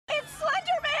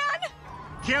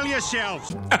kill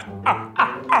yourselves.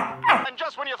 And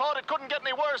just when you thought it couldn't get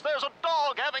any worse, there's a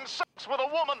dog having sex with a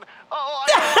woman. Oh,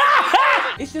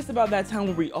 I It's just about that time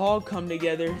where we all come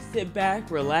together, sit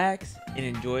back, relax, and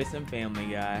enjoy some Family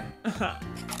Guy.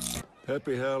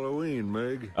 Happy Halloween,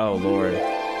 Meg. Oh, Lord.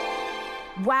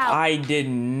 Wow. I did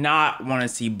not want to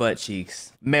see butt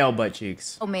cheeks. Male butt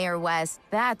cheeks. Oh, Mayor West,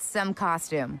 that's some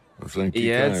costume. Well, thank you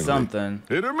Yeah, kindly. it's something.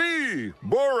 It's me,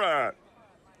 Borat.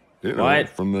 You know, What?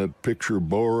 from that picture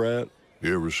Borat.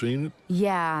 You ever seen it?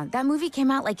 Yeah, that movie came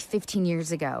out like 15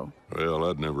 years ago. Well,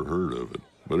 I'd never heard of it,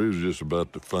 but it was just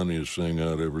about the funniest thing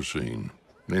I'd ever seen.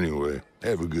 Anyway,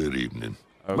 have a good evening.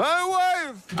 Okay. My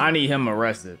wife! I need him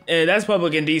arrested. That's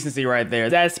public indecency right there.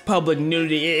 That's public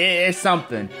nudity. It's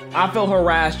something. I feel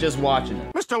harassed just watching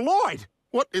it. Mr. Lloyd,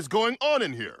 what is going on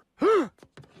in here? Ow!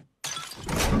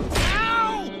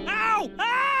 Ow!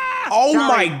 Ah! Oh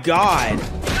my God.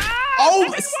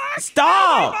 Oh,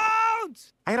 stop.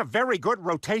 I had a very good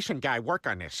rotation guy work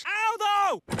on this. Ow,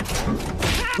 though!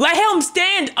 Let him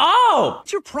stand up.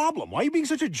 What's your problem? Why are you being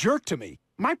such a jerk to me?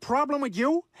 My problem with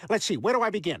you? Let's see, where do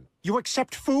I begin? You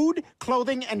accept food,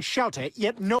 clothing, and shelter,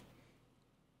 yet no...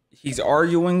 He's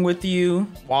arguing with you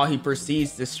while he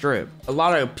proceeds to strip. A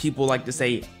lot of people like to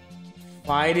say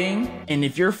fighting, and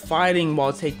if you're fighting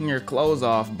while taking your clothes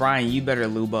off, Brian, you better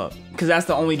lube up, because that's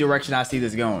the only direction I see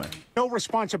this going. No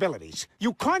responsibilities.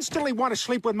 You constantly want to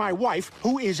sleep with my wife,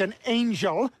 who is an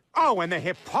angel. Oh, and the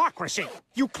hypocrisy.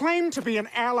 You claim to be an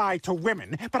ally to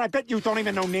women, but I bet you don't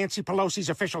even know Nancy Pelosi's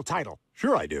official title.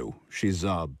 Sure I do. She's,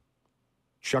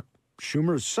 Chuck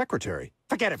Schumer's secretary.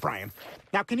 Forget it, Brian.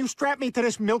 Now, can you strap me to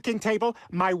this milking table?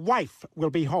 My wife will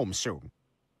be home soon.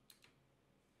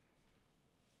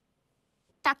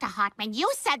 Dr. Hartman,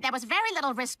 you said there was very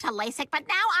little risk to LASIK, but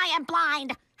now I am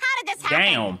blind. How did this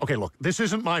happen? Damn. Okay, look, this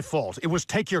isn't my fault. It was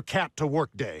take your cat to work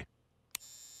day.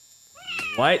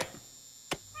 What?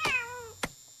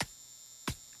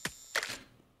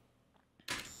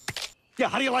 Yeah,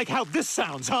 how do you like how this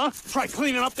sounds, huh? Try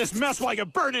cleaning up this mess while you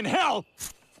burn in hell.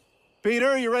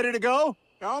 Peter, you ready to go?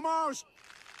 Almost.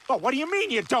 Oh, what do you mean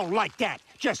you don't like that?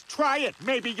 Just try it.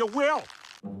 Maybe you will.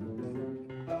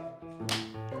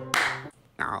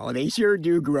 Oh, they sure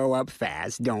do grow up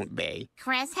fast, don't they?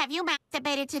 Chris, have you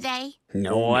masturbated today?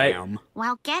 No, What? ma'am.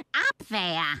 Well, get up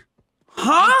there.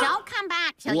 Huh? Don't come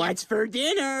back till What's for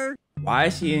dinner? Why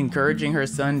is she encouraging her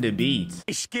son to beat?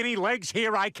 Hey, skinny legs,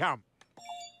 here I come.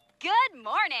 Good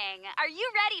morning. Are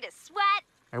you ready to sweat?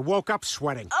 I woke up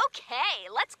sweating. Okay,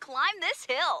 let's climb this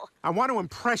hill. I want to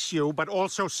impress you, but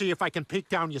also see if I can peek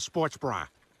down your sports bra.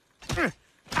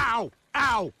 Ow!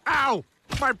 Ow! Ow!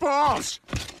 My balls!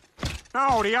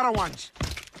 No, the other ones.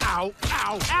 Ow!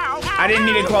 Ow! Ow! I didn't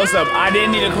need a close-up. I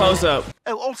didn't need a close-up.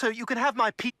 Oh, also, you can have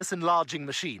my penis enlarging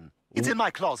machine. It's in my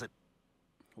closet.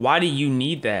 Why do you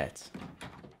need that?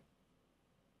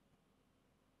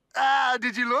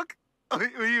 Did you look?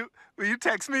 Will you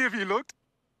text me if you looked?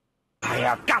 I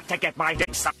have got to get my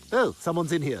dick sucked. Oh,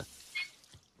 someone's in here.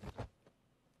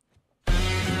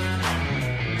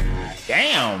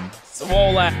 Damn.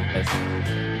 Swole ass.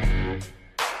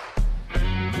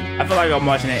 I feel like I'm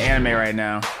watching an anime right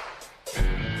now.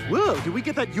 Whoa, did we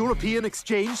get that European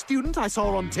exchange student I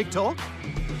saw on TikTok?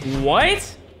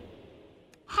 What?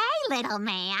 Hey, little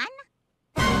man.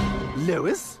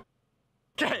 Lois?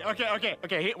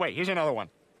 Okay. Wait, here's another one.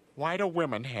 Why do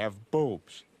women have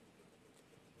boobs?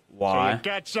 Why? So you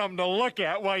got something to look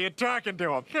at while you're talking to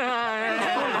them.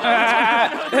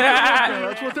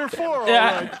 That's what they're for, all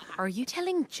right. Are you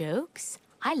telling jokes?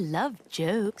 I love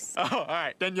jokes. Oh, all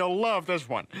right, then you'll love this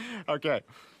one. Okay.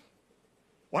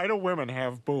 Why do women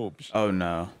have boobs? Oh,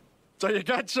 no. So you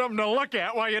got something to look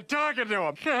at while you're talking to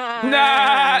them.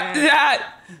 Nah.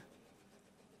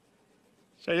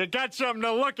 So you got something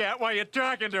to look at while you're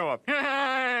talking to them.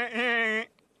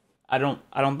 I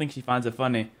don't think she finds it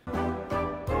funny.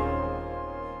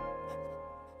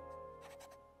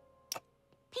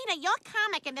 Peter, your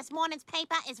comic in this morning's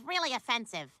paper is really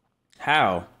offensive.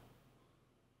 How?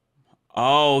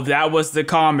 Oh, that was the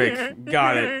comic.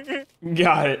 Got it.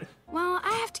 Got it. Well,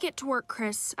 I have to get to work,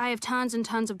 Chris. I have tons and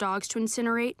tons of dogs to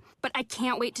incinerate, but I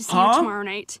can't wait to see you tomorrow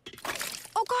night.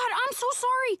 Oh, God, I'm so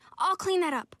sorry. I'll clean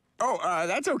that up. Oh,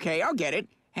 that's okay. I'll get it.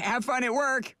 Have fun at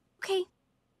work. Okay.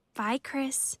 Bye,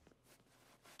 Chris.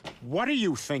 What do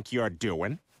you think you're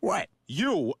doing? What?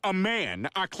 You, a man,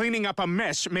 are cleaning up a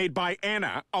mess made by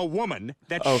Anna, a woman,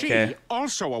 that she,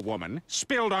 also a woman,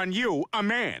 spilled on you, a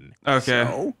man. Okay.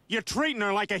 So, you're treating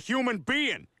her like a human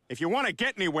being. If you want to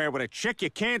get anywhere with a chick, you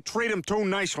can't treat him too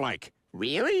nice-like.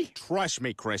 Really? Trust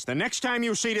me, Chris. The next time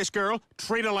you see this girl,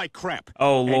 treat her like crap.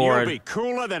 Oh, Lord. And you'll be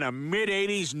cooler than a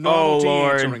mid-'80s novelty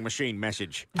answering machine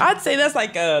message. I'd say that's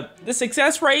like the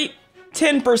success rate,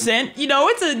 10%. You know,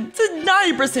 it's a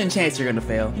 90% chance you're gonna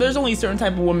fail. There's only a certain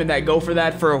type of women that go for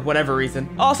that for whatever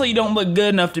reason. Also, you don't look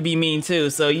good enough to be mean too,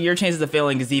 so your chances of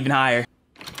failing is even higher.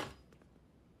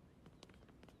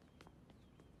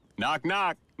 Knock,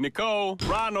 knock. Nicole,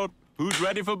 Ronald, who's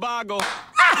ready for Boggle?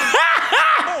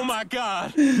 Oh, my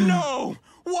God. No.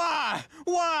 Why?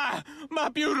 Why? My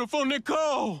beautiful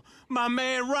Nicole. My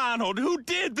man Ronald, who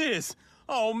did this?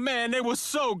 Oh, man, they were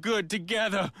so good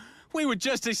together. We were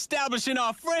just establishing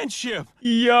our friendship.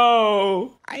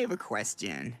 Yo. I have a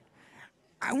question.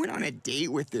 I went on a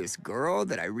date with this girl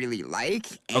that I really like.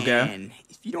 And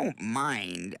if you don't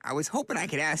mind, I was hoping I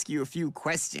could ask you a few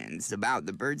questions about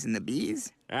the birds and the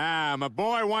bees. Ah, my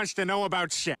boy wants to know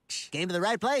about sex. Came to the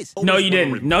right place. No, you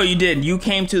didn't. No, you didn't. You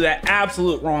came to the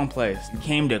absolute wrong place. You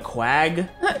came to Quag.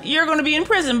 You're gonna be in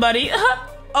prison, buddy.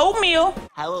 Oatmeal.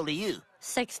 How old are you?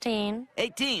 16.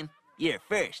 18. You're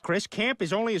first. Chris, camp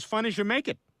is only as fun as you make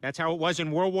it. That's how it was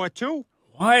in World War II.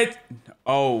 What?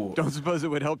 Oh. Don't suppose it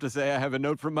would help to say I have a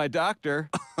note from my doctor.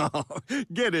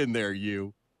 Get in there,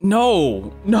 you.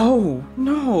 No.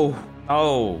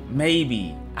 Oh,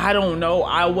 maybe. I don't know.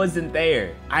 I wasn't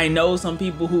there. I know some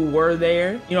people who were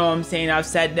there. You know what I'm saying? I've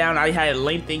sat down, I had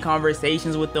lengthy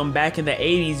conversations with them back in the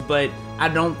 80s, but I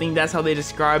don't think that's how they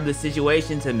describe the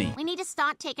situation to me. We need to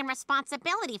start taking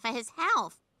responsibility for his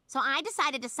health. So I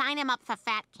decided to sign him up for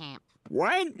fat camp.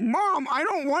 What? Mom, I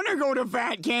don't want to go to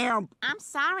fat camp. I'm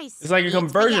sorry, It's like a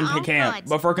conversion camp,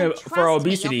 but for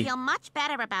obesity. You'll feel much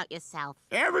better about yourself.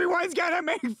 Everyone's gonna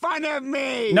make fun of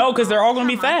me. No, because they're all gonna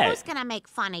be fat. Who's gonna make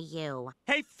fun of you?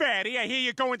 Hey, fatty, I hear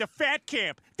you're going to fat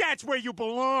camp. That's where you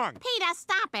belong. Peter,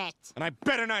 stop it. And I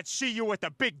better not see you at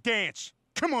the big dance.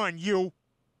 Come on, you.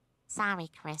 Sorry,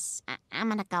 Chris. I'm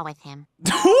gonna go with him.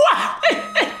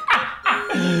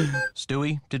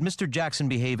 Stewie, did Mr. Jackson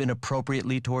behave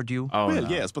inappropriately toward you? Oh, well,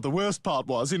 yes, but the worst part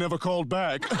was he never called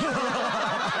back.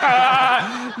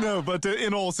 No, but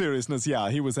in all seriousness, yeah,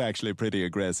 he was actually pretty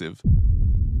aggressive.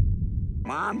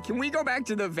 Mom, can we go back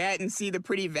to the vet and see the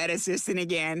pretty vet assistant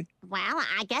again? Well,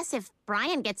 I guess if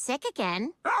Brian gets sick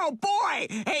again. Oh, boy!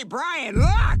 Hey, Brian,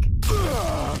 look!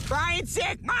 Brian's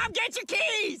sick! Mom, get your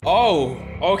keys! Oh,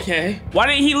 okay. Why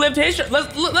didn't he lift his shit?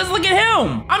 Let's look at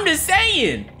him. I'm just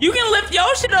saying. You can lift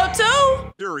your shit up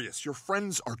too. Serious, your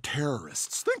friends are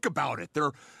terrorists. Think about it.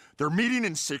 They're meeting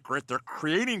in secret. They're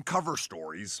creating cover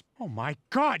stories. Oh, my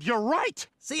God, you're right.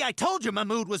 See, I told you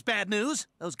Mahmoud was bad news.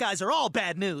 Those guys are all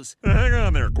bad news. Hang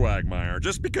on there, Quagmire.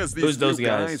 Just because these those few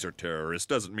guys? guys are terrorists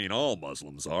doesn't mean all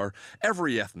Muslims are.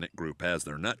 Every ethnic group has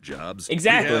their nut jobs.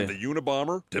 Exactly. We have the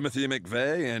Unabomber, Timothy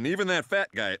McVeigh, and even that fat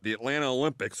guy at the Atlanta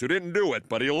Olympics who didn't do it,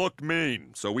 but he looked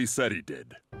mean, so we said he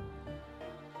did.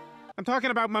 I'm talking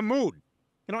about Mahmoud.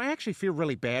 You know, I actually feel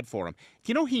really bad for him. Do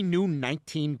you know he knew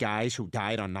 19 guys who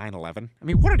died on 9/11? I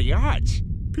mean, what are the odds?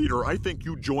 Peter, I think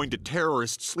you joined a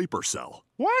terrorist sleeper cell.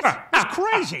 What? That's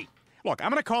crazy. Look, I'm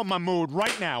gonna call Mahmoud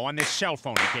right now on this cell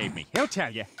phone he gave me. He'll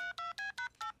tell you.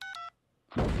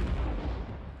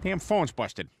 Damn phone's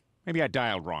busted. Maybe I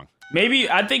dialed wrong. Maybe,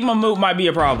 I think Mahmoud might be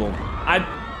a problem.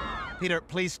 Peter,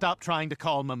 please stop trying to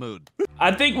call Mahmoud.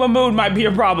 I think Mahmoud might be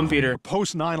a problem, Peter.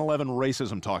 Post 9/11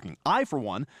 racism talking. I, for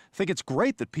one, think it's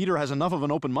great that Peter has enough of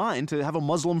an open mind to have a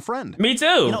Muslim friend. Me too.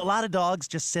 You know, a lot of dogs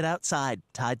just sit outside,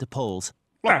 tied to poles.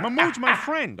 Look, Mahmoud's my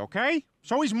friend, okay?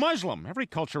 So he's Muslim. Every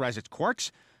culture has its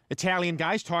quirks. Italian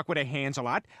guys talk with their hands a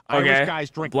lot. Irish guys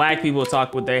drink. Black people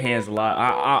talk with their hands a lot.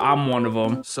 I'm one of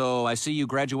them. So I see you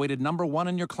graduated #1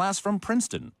 in your class from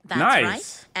Princeton. That's Nice.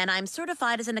 right. And I'm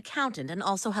certified as an accountant and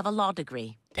also have a law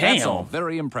degree. That's all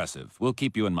very impressive. We'll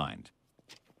keep you in mind.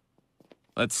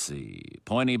 Let's see.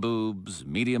 Pointy boobs,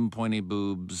 medium pointy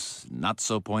boobs, not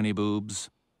so pointy boobs.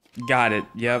 Got it.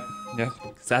 Yep.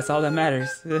 That's all that matters.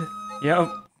 Yep.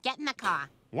 Get in the car.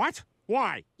 What?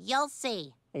 Why? You'll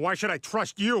see. Why should I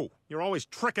trust you? You're always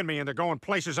tricking me into going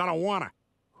places I don't wanna.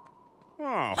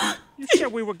 Oh, you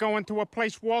said we were going to a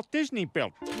place Walt Disney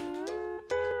built.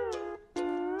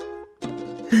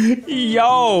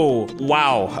 Yo.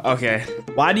 Wow. Okay.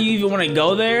 Why do you even want to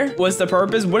go there? What's the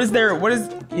purpose? What is,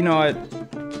 you know what?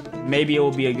 Maybe it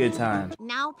will be a good time.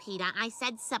 No, Peter, I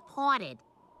said supported.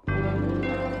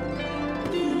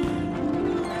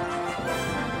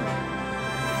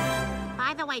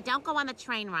 By the way, don't go on the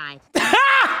train ride.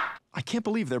 I can't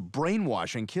believe they're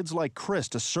brainwashing kids like Chris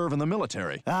to serve in the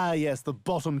military. Ah, yes, the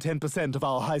bottom 10% of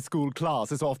our high school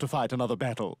class is off to fight another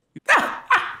battle.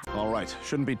 All right,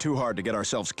 shouldn't be too hard to get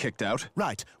ourselves kicked out.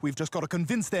 Right, we've just got to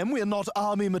convince them we're not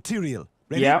army material.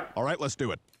 Ready? Yep. All right, let's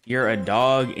do it. You're a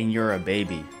dog and you're a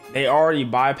baby. They already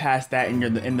bypassed that and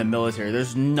you're in the military.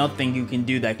 There's nothing you can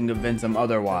do that can convince them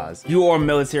otherwise. You are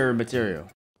military material.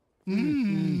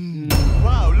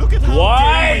 Wow, look at how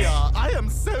gay we are. I am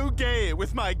so gay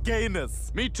with my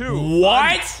gayness. Me too.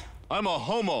 What? I'm a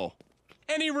homo.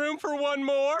 Any room for one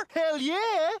more? Hell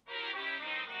yeah.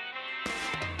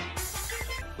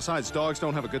 Besides, dogs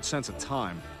don't have a good sense of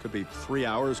time. Could be 3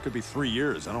 hours, could be 3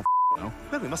 years. I don't know.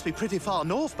 Well, we must be pretty far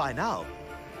north by now.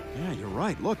 Yeah, you're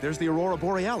right. Look, there's the Aurora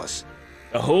Borealis.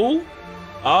 The who?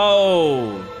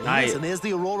 Oh, nice. Yes, and there's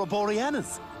the Aurora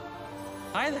Borealis.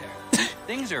 Hi there.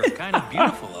 Things are kind of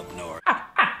beautiful up north.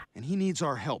 And he needs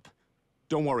our help.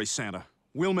 Don't worry, Santa.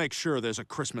 We'll make sure there's a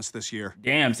Christmas this year.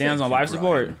 Damn, Santa's on life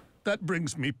support. That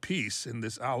brings me peace in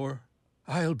this hour.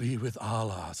 I'll be with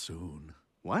Allah soon.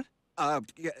 What?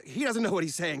 He doesn't know what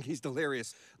he's saying. He's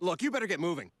delirious. Look, you better get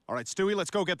moving. All right, Stewie,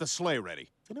 let's go get the sleigh ready.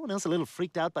 Is anyone else a little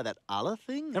freaked out by that Allah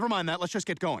thing? Never mind that. Let's just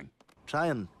get going. Try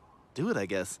and do it, I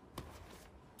guess.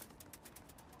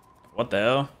 What the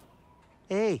hell?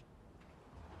 Hey.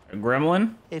 A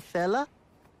gremlin? Hey, fella.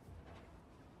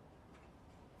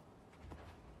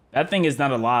 That thing is not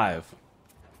alive.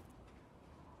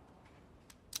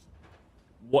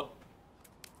 What?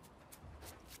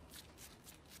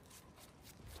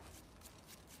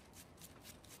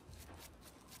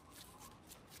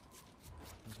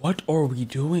 What are we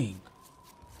doing?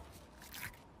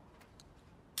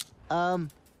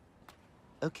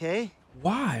 Okay.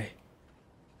 Why?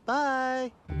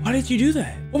 Bye. Why did you do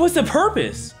that? What was the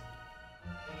purpose?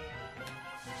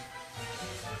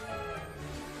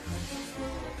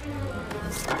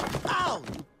 Ow,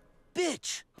 you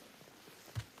bitch.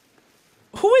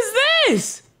 Who is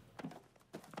this?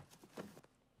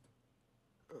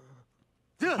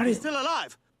 Dude, he's still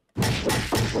alive.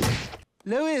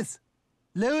 Louis.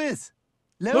 Louis.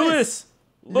 Louis.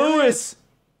 Louis.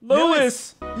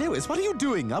 Louis. Louis, what are you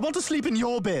doing? I want to sleep in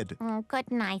your bed. Good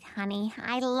night, honey.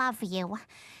 I love you.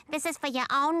 This is for your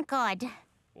own good.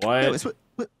 What? Louis,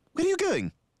 where are you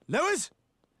going? Louis?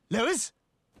 Louis?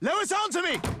 Louis, answer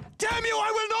me! Damn you,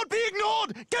 I will not be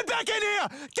ignored! Get back in here!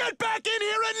 Get back in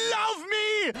here and love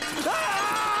me!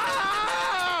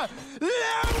 Ah!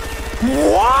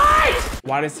 Louis! What?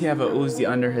 Why does he have a Uzi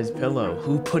under his pillow?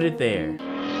 Who put it there?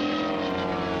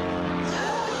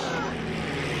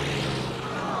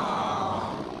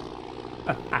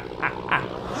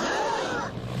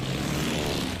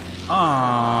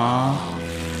 Aww.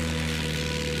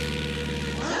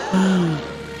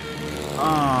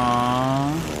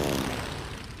 Aww.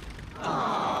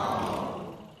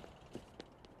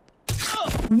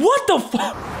 What the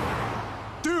fuck?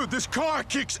 Dude, this car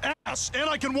kicks ass, and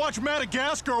I can watch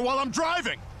Madagascar while I'm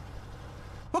driving.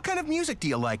 What kind of music do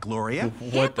you like, Gloria?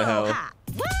 What the hell?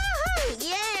 Woohoo!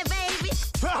 Yeah, baby!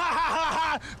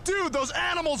 Dude, those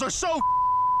animals are so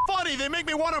funny, they make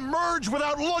me want to merge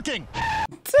without looking.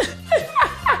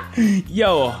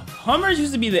 Yo, Hummers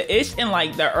used to be the ish in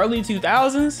like the early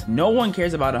 2000s. No one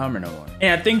cares about a Hummer no more.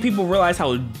 And I think people realize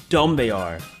how dumb they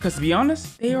are. Because to be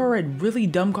honest, they are a really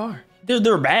dumb car.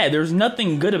 They're bad. There's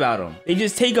nothing good about them. They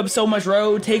just take up so much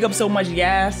road, take up so much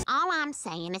gas. All I'm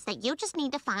saying is that you just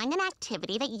need to find an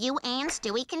activity that you and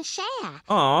Stewie can share.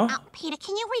 Aw. Oh, Peter,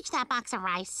 can you reach that box of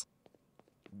rice?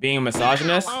 Being a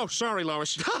misogynist? Oh, sorry,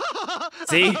 Lois.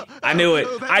 See? I knew it.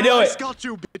 I knew it. Got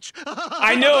you, bitch.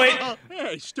 I knew it.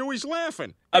 Hey, Stewie's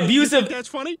laughing. Abusive. Hey, that's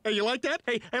funny. Hey, you like that?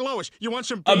 Hey, Lois, you want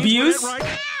some abuse? Right?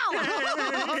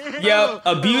 Yep,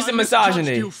 abuse and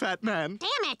misogyny. You fat man.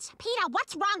 Damn it, Peter,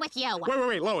 what's wrong with you?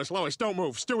 Wait, Lois, don't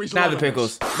move. Stewie's not the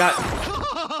pickles. Not.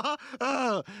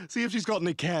 See if she's got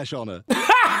any cash on her.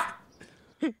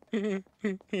 Okay,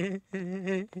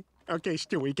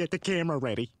 Stewie, get the camera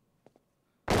ready.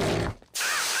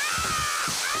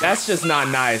 That's just not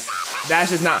nice. That's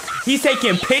just not. He's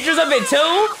taking pictures of it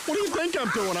too? What do you think I'm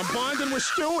doing? I'm bonding with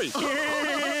Stewie.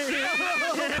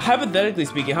 Hypothetically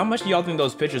speaking, how much do y'all think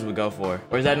those pictures would go for?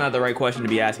 Or is that not the right question to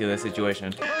be asking in this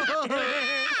situation?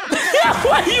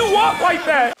 Why do you walk like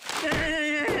that?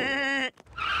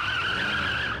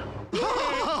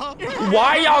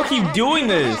 Why y'all keep doing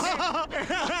this?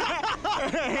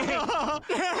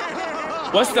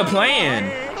 What's the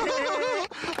plan?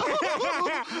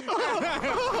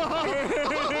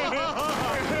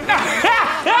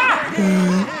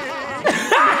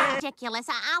 Ridiculous.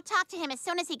 I'll talk to him as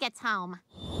soon as he gets home.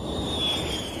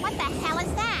 What the hell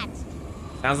is that?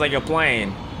 Sounds like a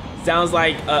plane. Sounds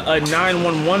like a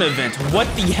 911 event. What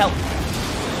the hell?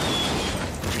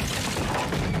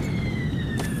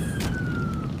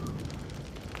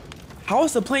 How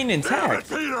is the plane intact?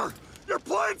 Damn it, Peter! Your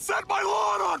plane set my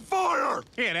lawn on fire!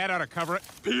 Here, that ought to cover it.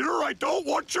 Peter, I don't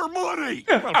want your money!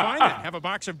 Well, fine then. Have a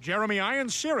box of Jeremy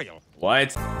Irons cereal.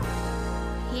 What?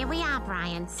 Here we are,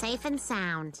 Brian, safe and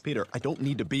sound. Peter, I don't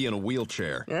need to be in a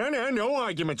wheelchair. No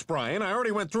arguments, Brian. I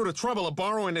already went through the trouble of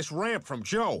borrowing this ramp from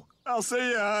Joe. I'll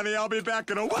see you, honey. I'll be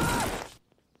back in a while.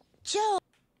 Joe.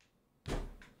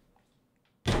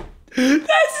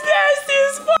 That's nasty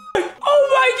as fuck! Oh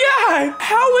my god!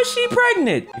 How is she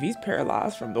pregnant? If he's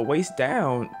paralyzed from the waist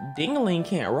down, Ding-a-ling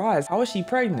can't rise. How is she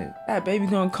pregnant? That baby's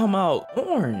gonna come out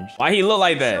orange. Why he look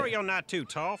like that? Sure you're not too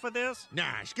tall for this?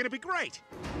 Nah, it's gonna be great.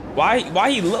 Why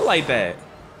he look like that?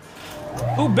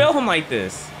 Who built him like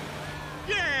this?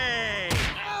 Yay!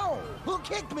 Ow! Who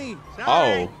kicked me?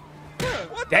 Oh.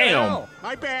 What Damn. the hell?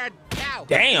 My bad. Ow!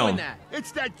 Damn. Who's doing that?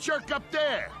 It's that jerk up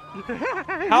there.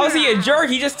 How is he a jerk?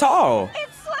 He just tall.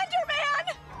 It's Slender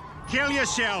Man! Kill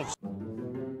yourselves.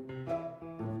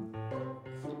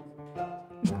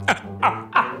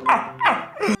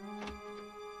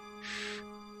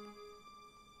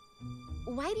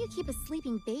 Why do you keep a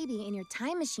sleeping baby in your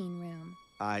time machine room?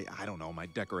 I don't know. My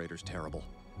decorator's terrible.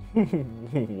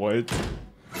 What?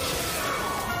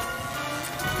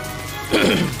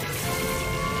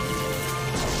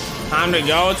 Time to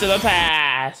go to the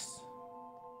past.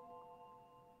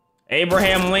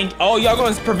 Abraham Lincoln. Oh, y'all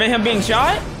going to prevent him being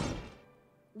shot?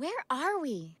 Where are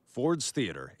we? Ford's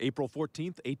Theater, April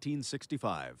 14th,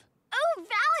 1865. Oh,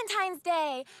 Valentine's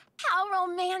Day! How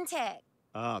romantic!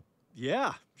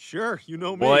 Yeah, sure. You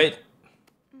know me. What?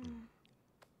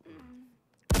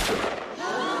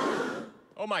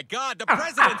 Oh my God, the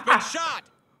president's been shot!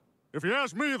 If you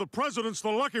ask me, the president's the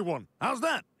lucky one. How's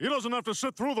that? He doesn't have to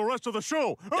sit through the rest of the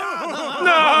show.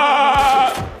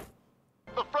 No!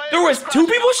 There was two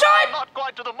people shot? Not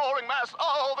quite to the mooring mast.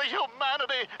 Oh, the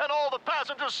humanity and all the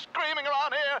passengers screaming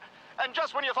around here. And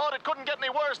just when you thought it couldn't get any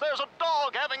worse, there's a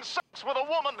dog having sex with a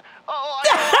woman. Oh, I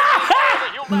know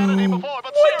the humanity before,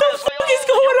 but what the seriously, fuck is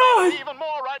going on? even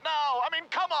more right now. I mean,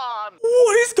 come on.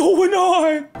 What is going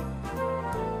on?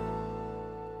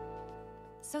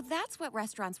 So that's what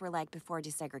restaurants were like before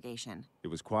desegregation. It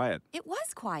was quiet. It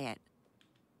was quiet.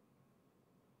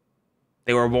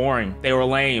 They were boring. They were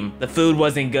lame. The food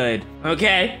wasn't good.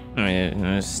 Okay?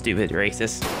 Stupid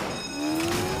racist.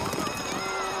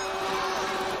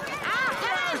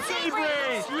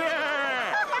 Seabreeze!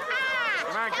 Yeah!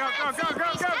 Come on,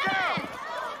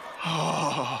 go.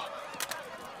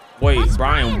 Wait,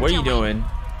 Brian, what are you doing?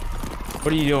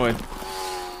 What are you doing?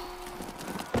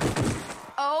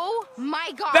 Oh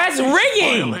my god! That's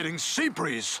rigging! Violating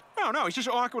Seabreeze. No, he's just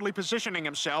awkwardly positioning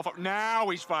himself. Now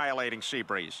he's violating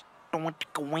Seabreeze. He couldn't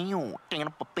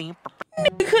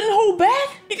hold back?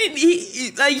 He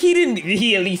didn't,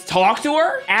 he at least talk to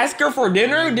her? Ask her for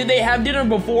dinner? Did they have dinner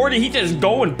before? Did he just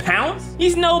go and pounce?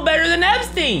 He's no better than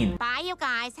Epstein. Bye, you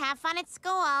guys. Have fun at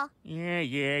school.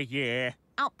 Yeah.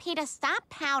 Oh, Peter, stop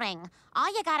pouting. All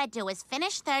you gotta do is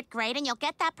finish 3rd grade and you'll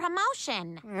get that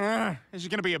promotion. This is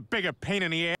gonna be a bigger pain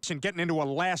in the ass than getting into a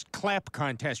last clap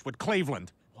contest with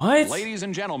Cleveland. What? Ladies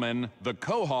and gentlemen, the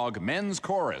Quahog Men's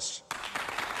Chorus.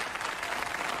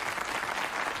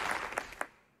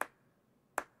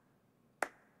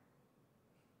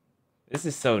 This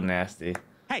is so nasty.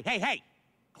 Hey.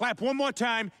 Clap one more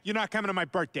time. You're not coming to my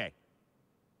birthday.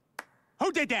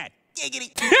 Who did that?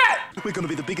 Giggity. We're gonna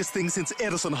be the biggest thing since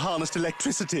Edison harnessed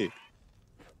electricity.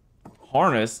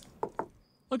 Harness?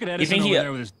 Look at Edison over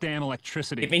there with his damn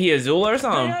electricity. You think he Azul or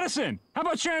something? Hey, Edison, how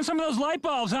about sharing some of those light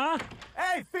bulbs, huh?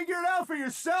 Hey, figure it out for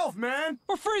yourself, man.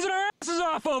 We're freezing our asses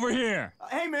off over here.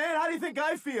 Hey, man, how do you think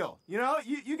I feel? You know,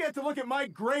 you get to look at my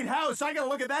great house. I gotta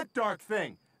look at that dark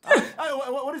thing.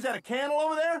 What is that, a candle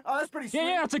over there? Oh, that's pretty sweet.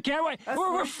 Yeah, it's a candle.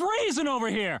 We're freezing over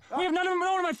here. We have none of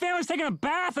my family's taken a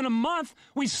bath in a month.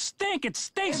 We stink. It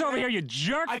stinks over here, you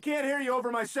jerk. I can't hear you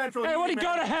over my central. Hey, what do you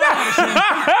go to hell,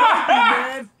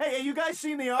 man? Hey, you guys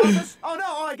seen The Office? Oh,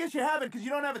 no, I guess you haven't because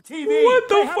you don't have a TV. What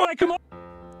the fuck? Come on.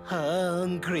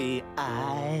 Hungry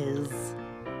eyes.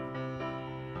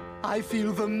 I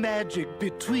feel the magic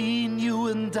between you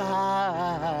and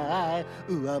I.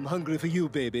 Ooh, I'm hungry for you,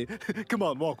 baby. Come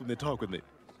on, walk with me, talk with me.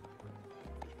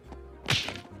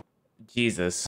 Jesus.